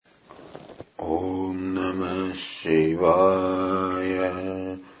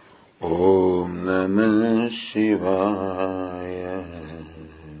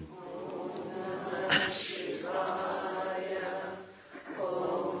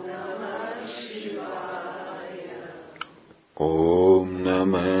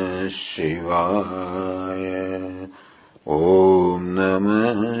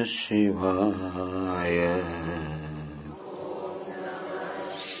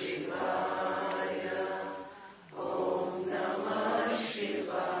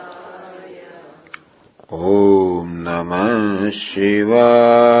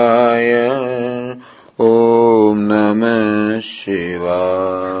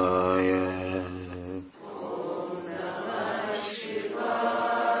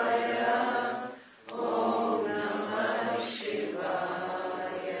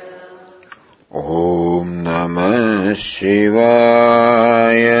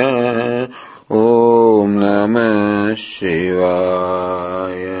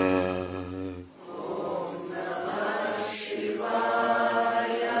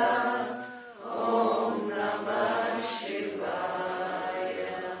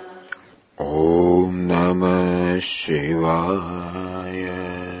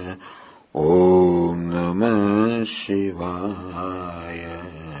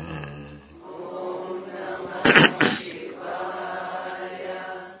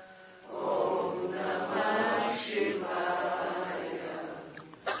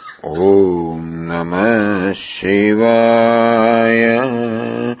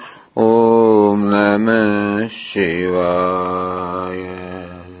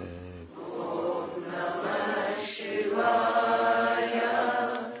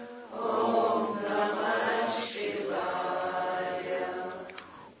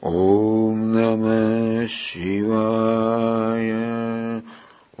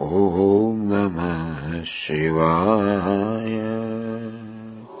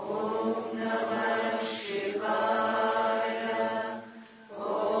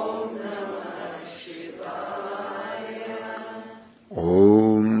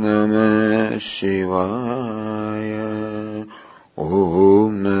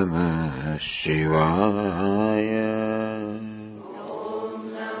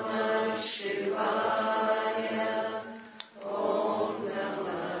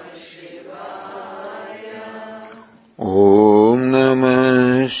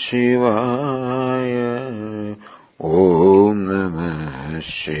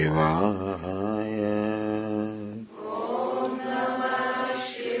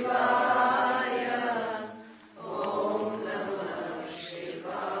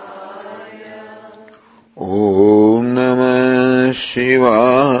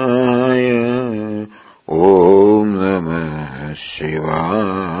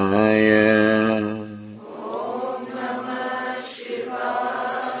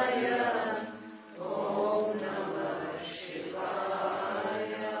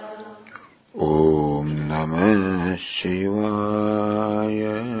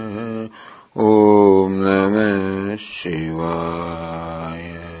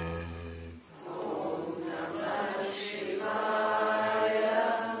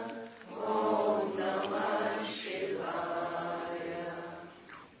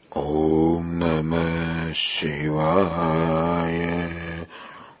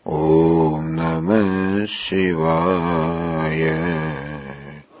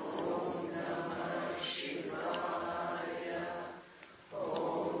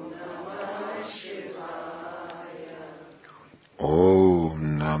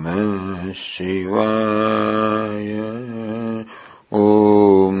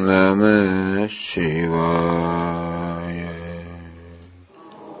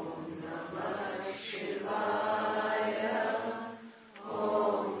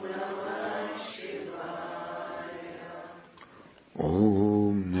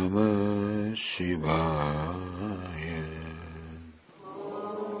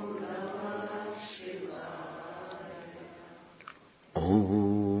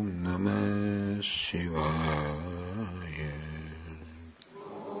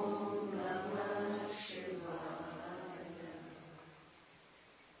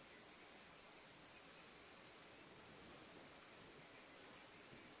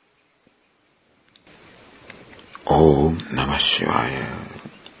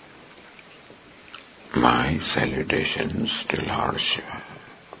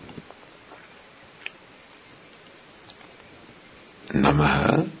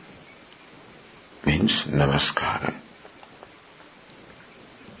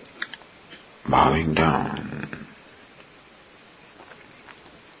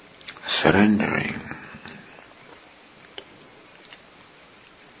surrendering.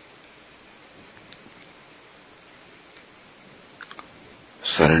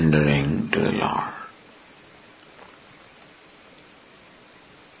 Surrendering to the Lord.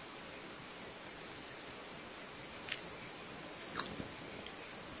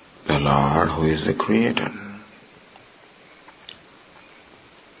 The Lord who is the Creator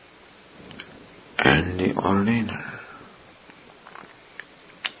and the Ordainer.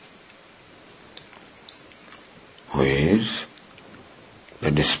 Who is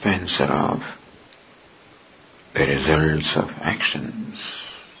the dispenser of the results of actions.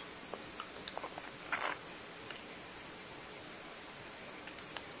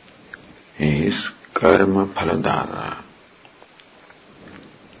 He is Karma Phaladara,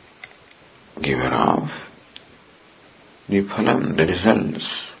 giver of the phalam, the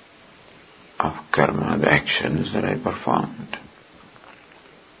results of karma, the actions that I performed.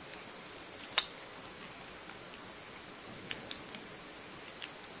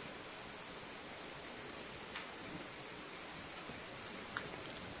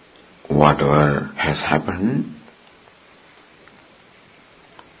 Whatever has happened,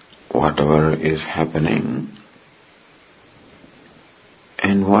 whatever is happening,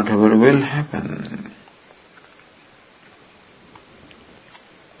 and whatever will happen,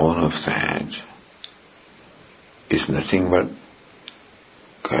 all of that is nothing but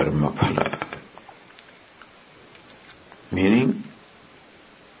karma phala, meaning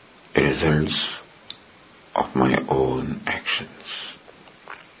the results of my own actions.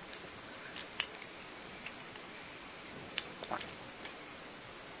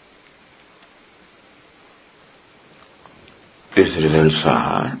 These results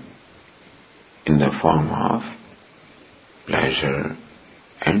are in the form of pleasure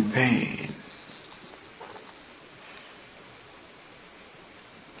and pain.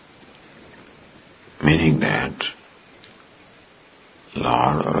 Meaning that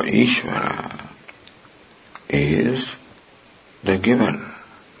Lord or Ishvara is the giver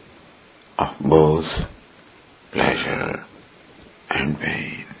of both pleasure and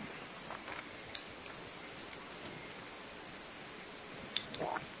pain.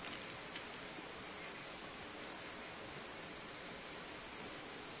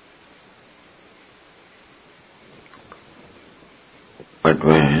 But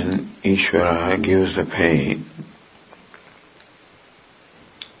when Ishvara gives the pain,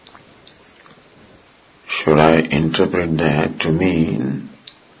 should I interpret that to mean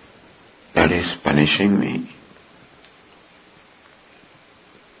that is punishing me?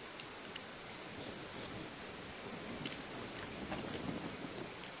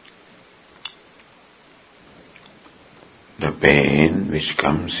 The pain which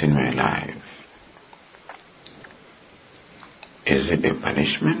comes in my life, is it a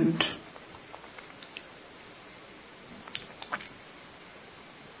punishment?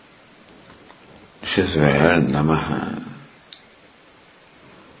 This is where Namaha,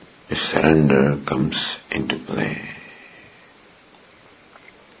 the surrender, comes into play.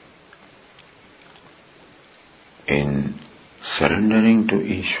 In surrendering to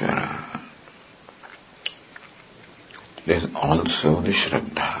Ishvara, there is also the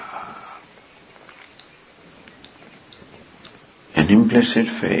Shraddha, an implicit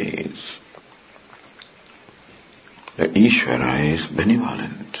faith that Ishvara is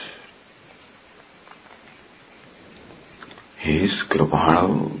benevolent. He is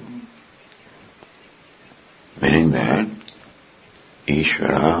Kripalu, meaning that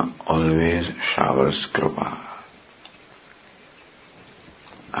Ishvara always showers Kripa,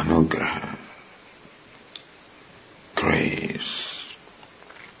 Anugraha, grace.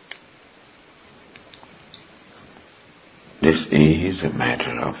 This is a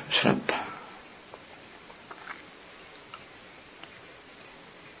matter of Shraddha.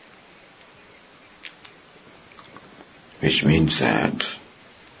 Which means that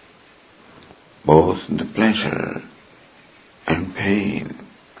both the pleasure and pain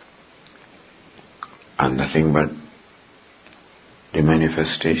are nothing but the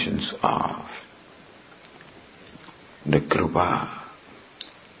manifestations of the Kripa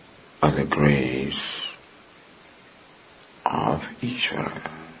or the grace of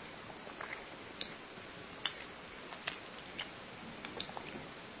Ishvara.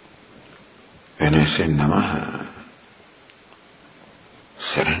 When I say Namaha,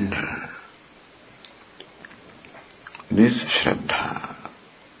 surrender, this Shraddha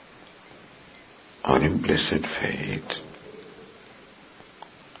or implicit faith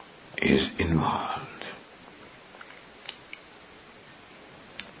is involved.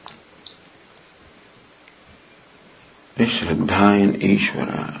 The Shraddha in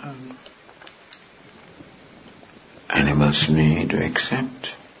Ishvara enables me to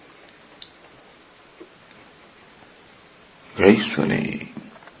accept gracefully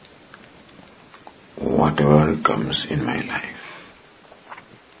whatever comes in my life.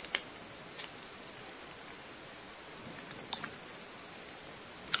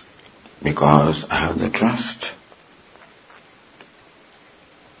 Because I have the trust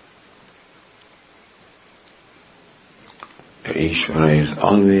that Ishvara is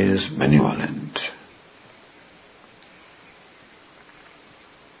always benevolent.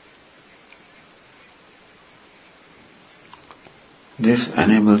 This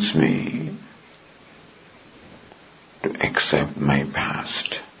enables me to accept my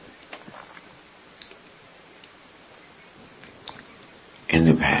past. In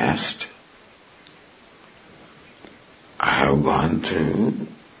the past, I have gone through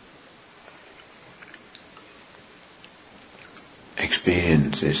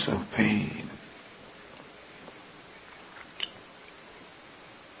experiences of pain.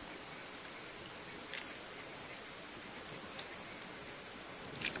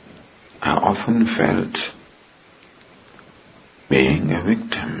 I often felt being a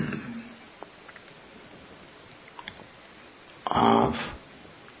victim of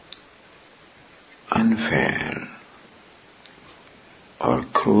unfair or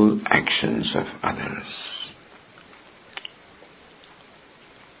cruel actions of others.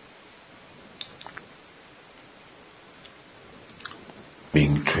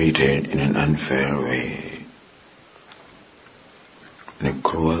 Being treated in an unfair way, in a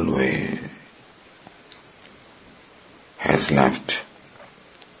cruel way, has left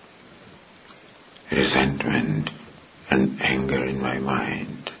resentment and anger in my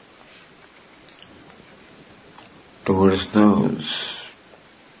mind towards those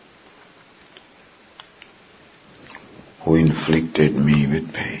who inflicted me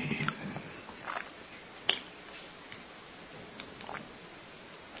with pain.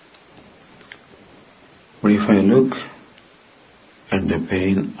 But if I look at the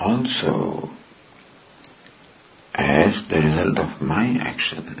pain also as the result of my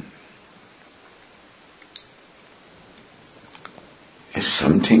action, as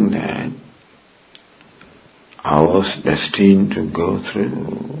something that I was destined to go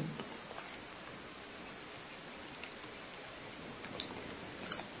through,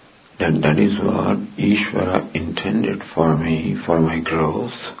 that is what Ishvara intended for me, for my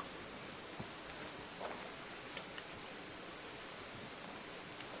growth.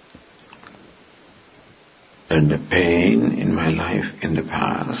 That the pain in my life in the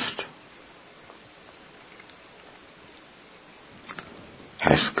past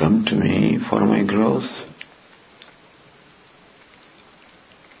has come to me for my growth.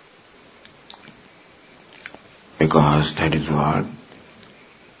 Because that is what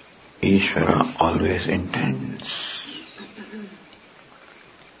Ishvara always intends.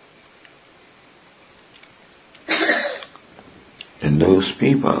 And those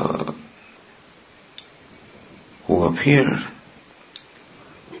people who appear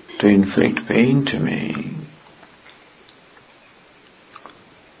to inflict pain to me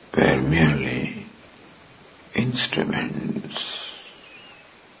were merely instruments.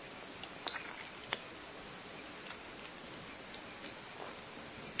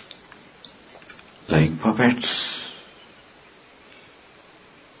 Like puppets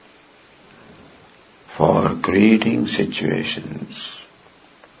for creating situations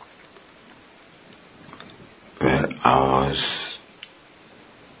where I was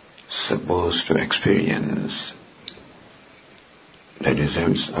supposed to experience the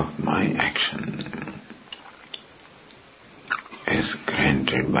results of my action as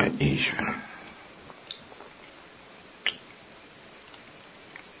granted by Ishvara.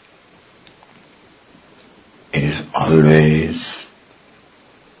 It is always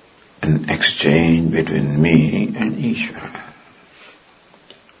an exchange between me and Ishvara.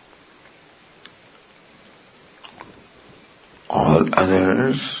 All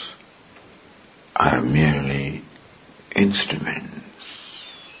others are merely instruments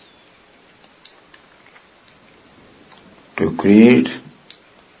to create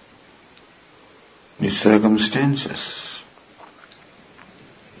the circumstances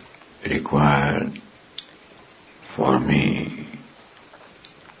required for me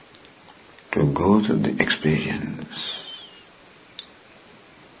to go through the experience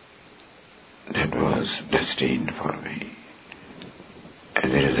that was destined for me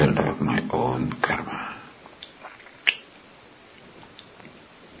as a result of my own karma,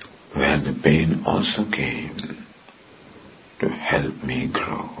 where the pain also came to help me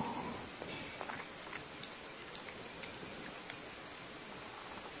grow.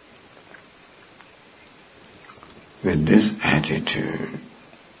 With this attitude,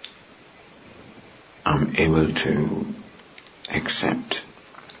 I'm able to accept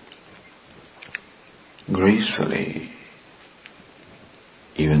gracefully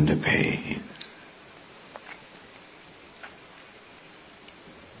even the pain.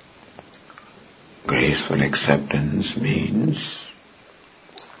 Graceful acceptance means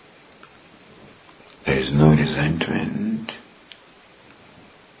there is no resentment,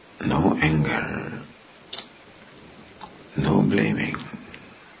 no anger, no blaming.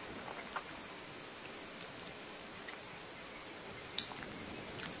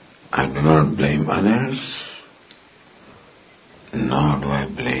 I do not blame others, nor do I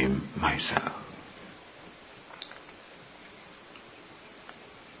blame myself.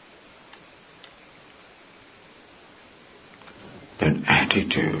 That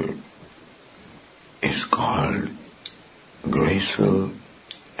attitude is called graceful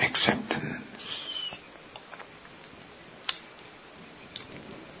acceptance,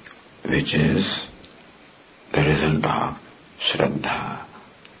 which is the result of Shraddha,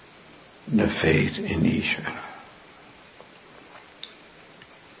 the faith in Ishvara.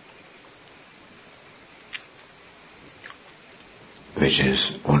 Which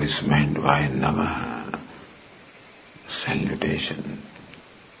is what is meant by Namaha, salutation,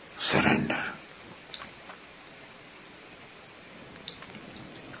 surrender.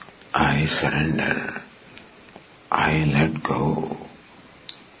 I surrender, I let go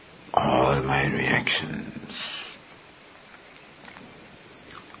all my reactions,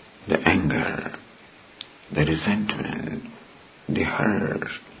 the anger, the resentment, the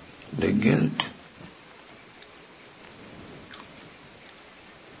hurt, the guilt,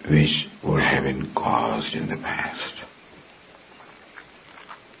 which would have been caused in the past.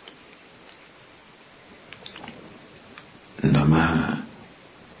 Nama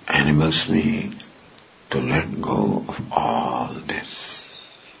enables me to let go of all this.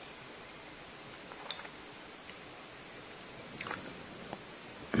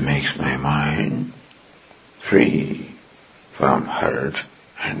 Makes my mind free from hurt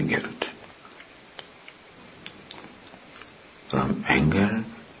and guilt, from anger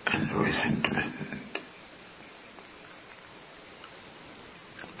and resentment.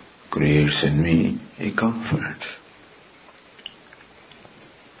 Creates in me a comfort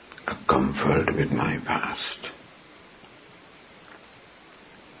with my past,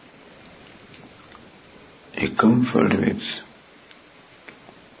 a comfort with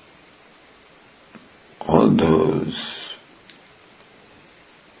all those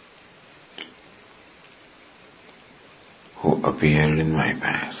who appeared in my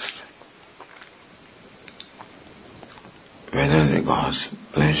past, whether they cause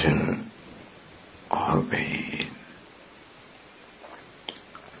pleasure or pain.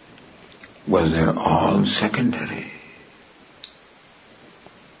 Well, they're all secondary.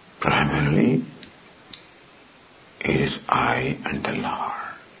 Primarily, it is I and the Lord.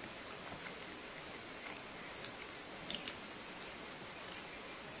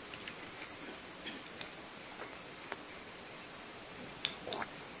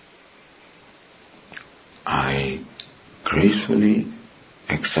 I gracefully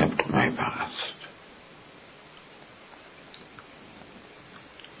accept my past.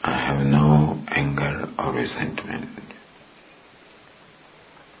 I have no anger or resentment.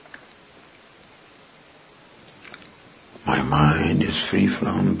 My mind is free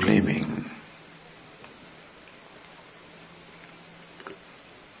from blaming.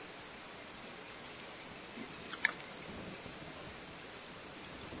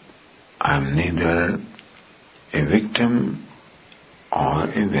 I am neither a victim or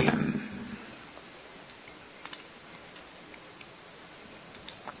a villain.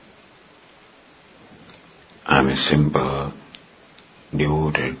 I am a simple,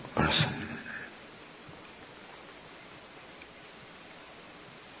 devoted person.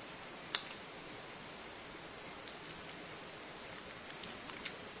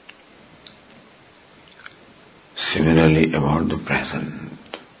 Similarly, about the present,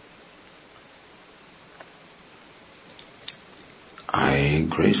 I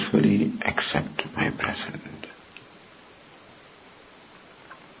gracefully accept my present.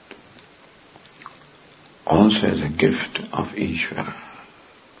 Also as a gift of Ishvara.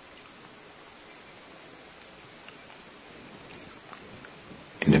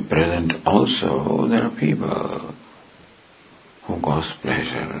 In the present also there are people who cause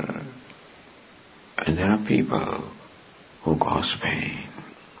pleasure and there are people who cause pain.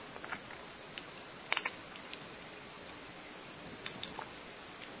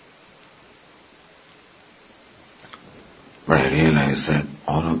 But I realize that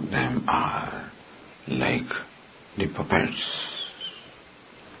all of them are like the puppets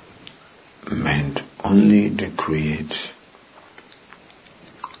meant only to create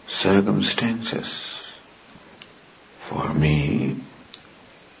circumstances for me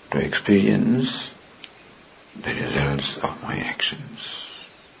to experience the results of my actions,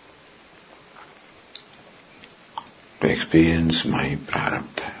 to experience my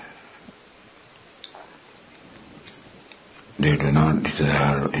prarabdha. They do not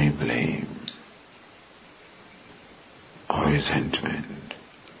deserve any blame or resentment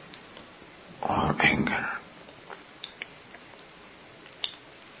or anger.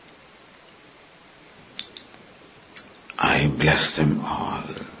 I bless them all.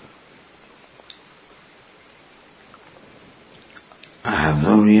 I have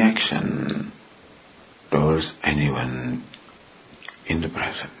no reaction towards anyone in the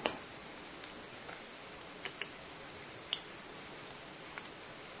present.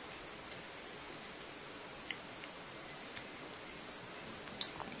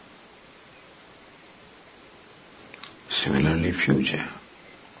 Similarly, future.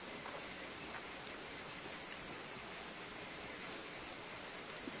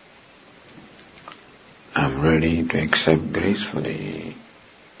 I'm ready to accept gracefully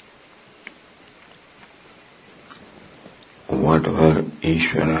whatever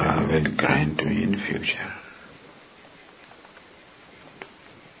Ishvara will grant me in future.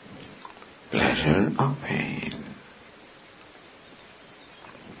 Pleasure or pain.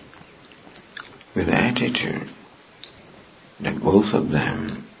 With the attitude that both of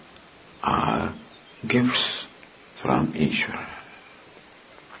them are gifts from Ishvara.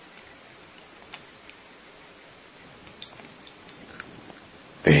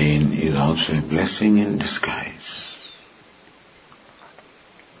 Pain is also a blessing in disguise,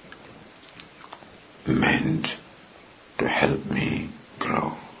 meant to help me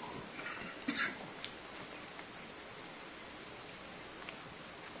grow.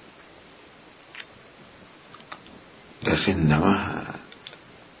 Thus in Namaha,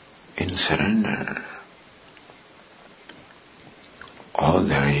 in surrender, all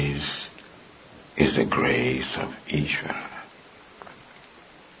there is the grace of Ishvara.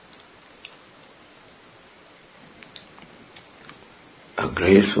 A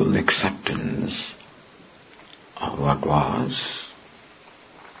graceful acceptance of what was,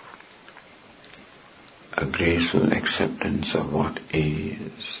 a graceful acceptance of what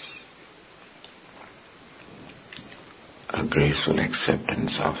is, a graceful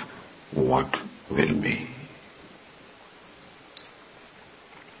acceptance of what will be.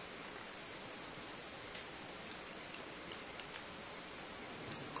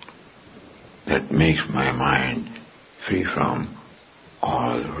 That makes my mind free from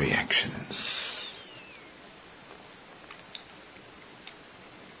all reactions.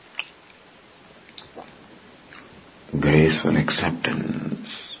 Graceful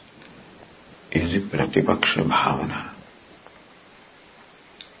acceptance is the Pratipaksha Bhavana.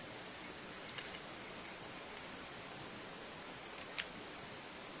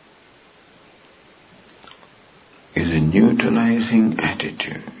 Is a neutralizing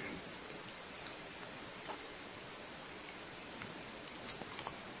attitude.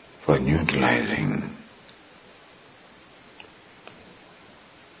 For neutralizing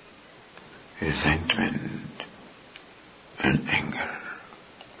resentment and anger,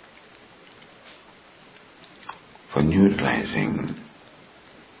 for neutralizing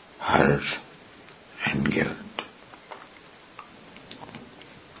hurt and guilt,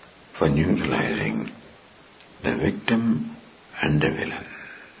 for neutralizing the victim and the villain.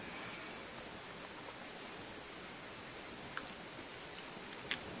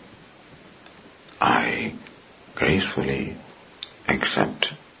 I gracefully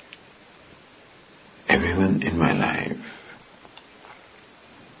accept everyone in my life,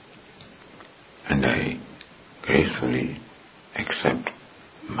 and I gracefully accept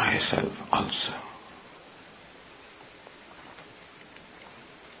myself also.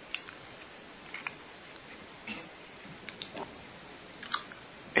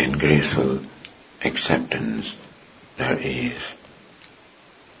 In graceful acceptance, there is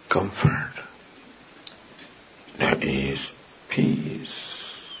comfort. There is peace.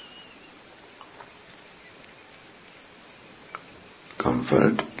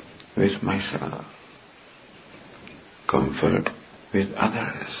 Comfort with myself. Comfort with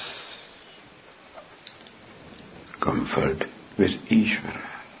others. Comfort with Ishvara.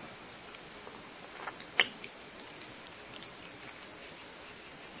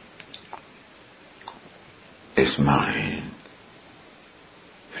 This mind,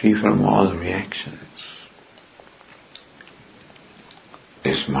 free from all reactions.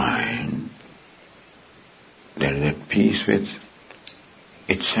 This mind There is at peace with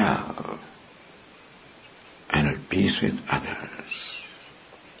itself and at peace with others.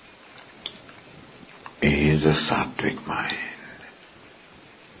 Is a sattvic mind.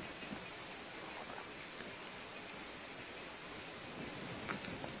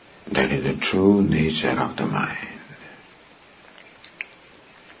 That is the true nature of the mind.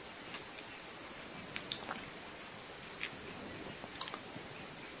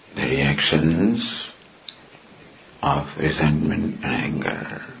 The reactions of resentment and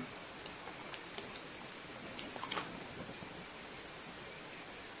anger,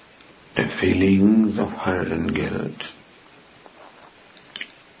 the feelings of hurt and guilt,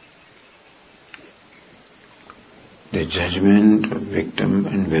 the judgment of victim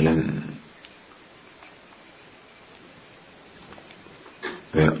and villain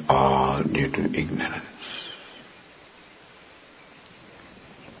were all due to ignorance,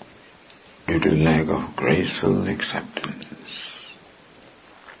 due to lack of graceful acceptance.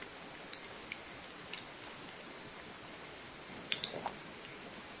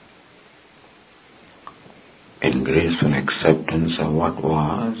 In graceful acceptance of what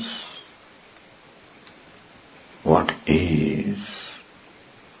was, what is,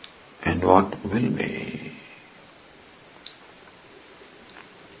 and what will be.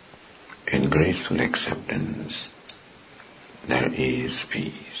 In graceful acceptance, there is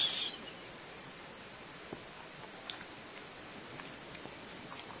peace.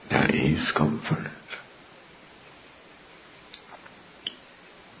 There is comfort.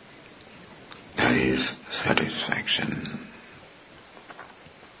 There is satisfaction.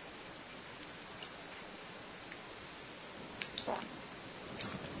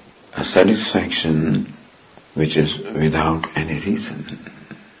 A satisfaction which is without any reason.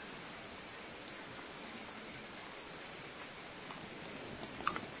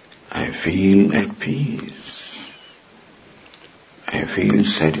 I feel at peace. I feel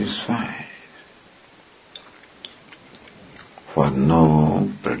satisfied for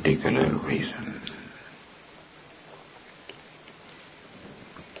no particular reason.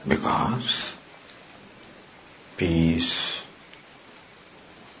 Because peace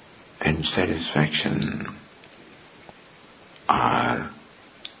and satisfaction are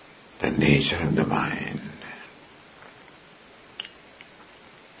the nature of the mind.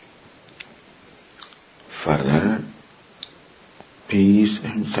 Further, peace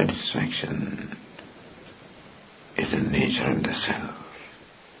and satisfaction is the nature of the self,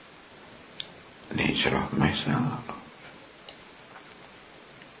 nature of myself.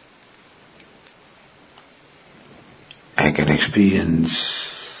 I can experience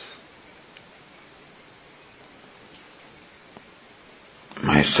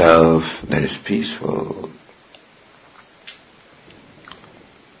myself that is peaceful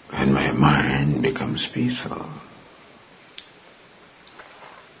when my mind becomes peaceful.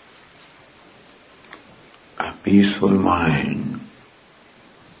 A peaceful mind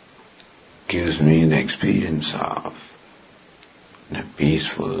gives me the experience of the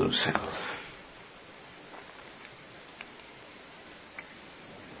peaceful self.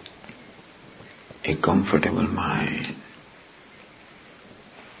 A comfortable mind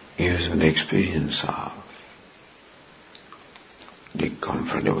gives me the experience of the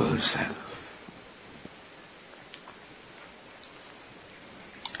comfortable self.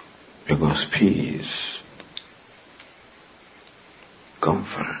 Because peace,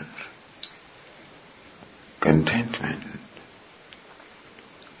 comfort, contentment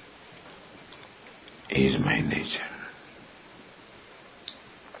is my nature.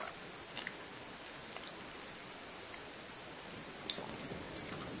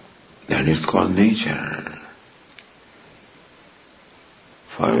 That is called nature,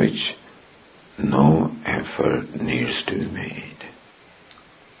 for which no effort needs to be made.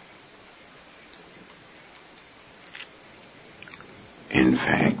 In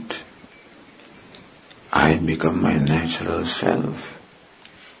fact, I become my natural self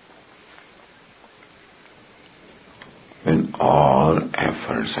when all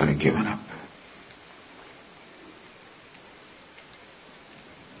efforts are given up.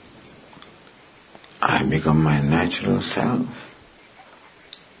 I become my natural self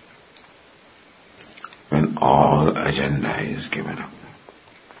when all agenda is given up.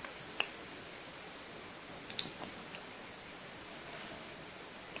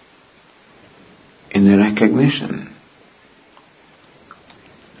 In the recognition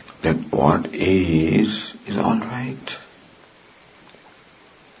that what is all right.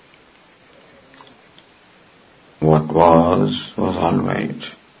 What was all right.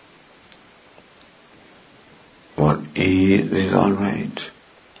 What is all right.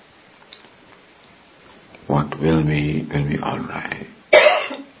 What what will be all right.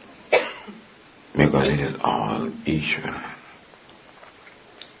 Because it is all Ishvara.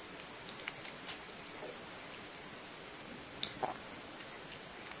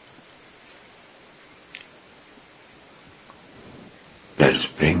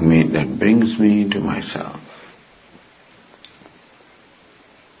 That brings me to myself.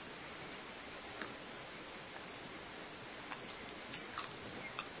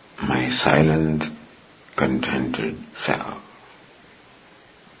 My silent, contented self.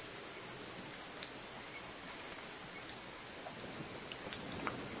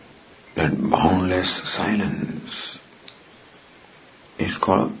 That boundless silence is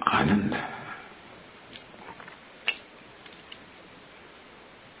called Ananda.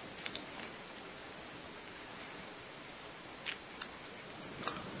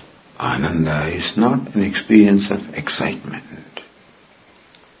 Ananda is not an experience of excitement.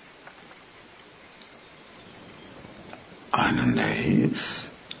 Ananda is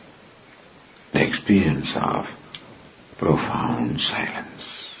the experience of profound silence.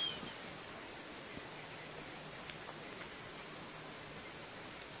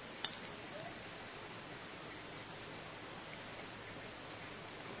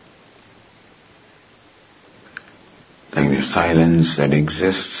 Like the silence that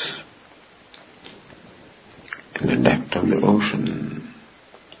exists in the depth of the ocean,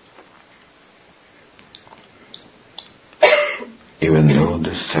 even though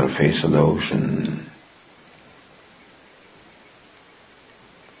the surface of the ocean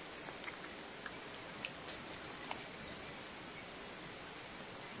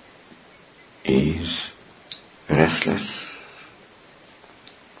is restless,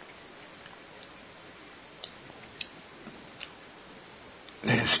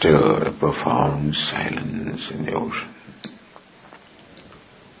 there is still a profound silence in the ocean.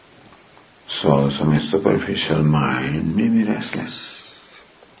 So also my superficial mind may be restless,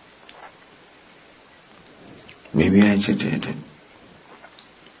 may be agitated,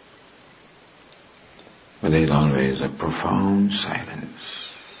 but there is always a profound silence.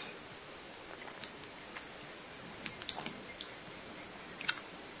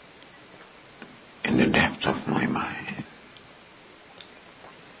 In the depth of my mind.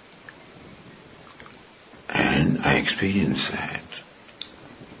 And I experience that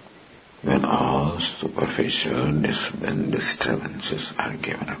when all superficial disturbances are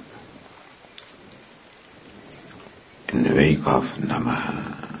given up. In the wake of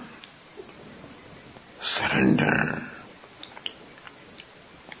Namaha, surrender,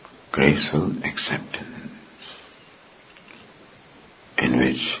 graceful acceptance, in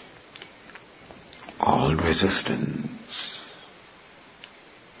which all resistance,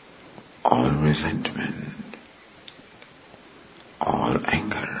 all resentment, all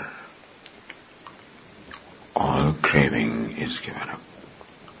anger, all craving is given up.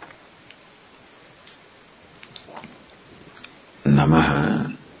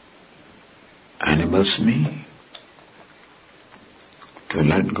 Namaha enables me to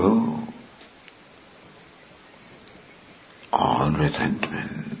let go all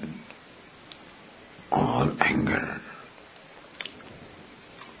resentment, all anger,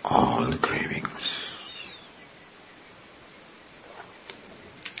 all cravings,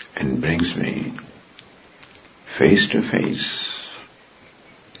 and brings me face to face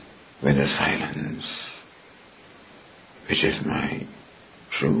with the silence, which is my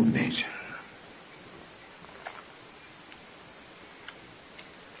true nature.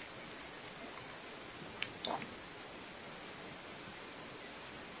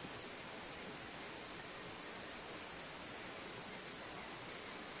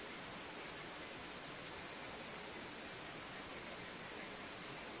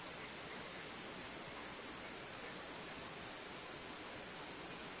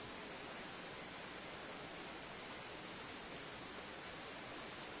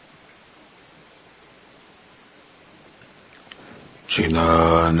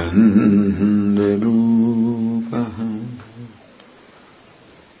 Chidanandarupaha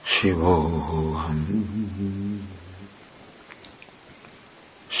Shivoham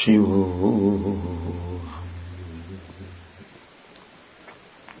Shivoham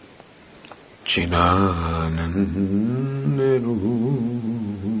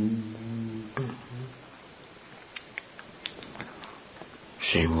Chidanandarupaha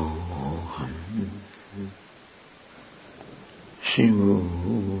Shivoham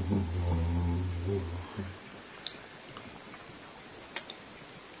Shivoham.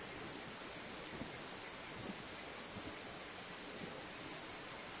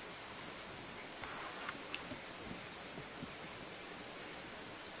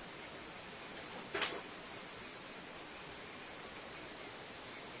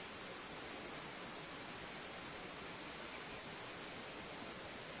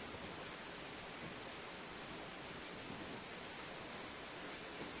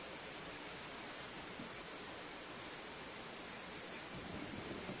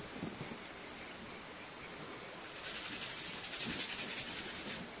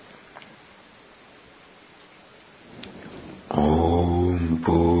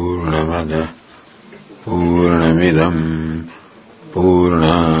 Purnamada Purnamidam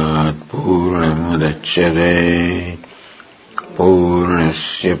Purnat Purnamudachyate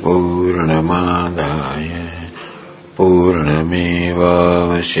Purnasya Purnamadaya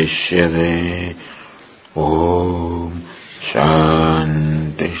Purnamevavasishyate. Om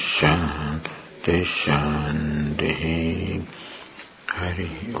Shanti Shanti Shanti. Hari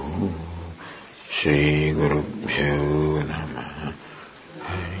Om. Shri Gurubhyo Namaha.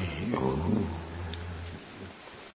 Hari Om.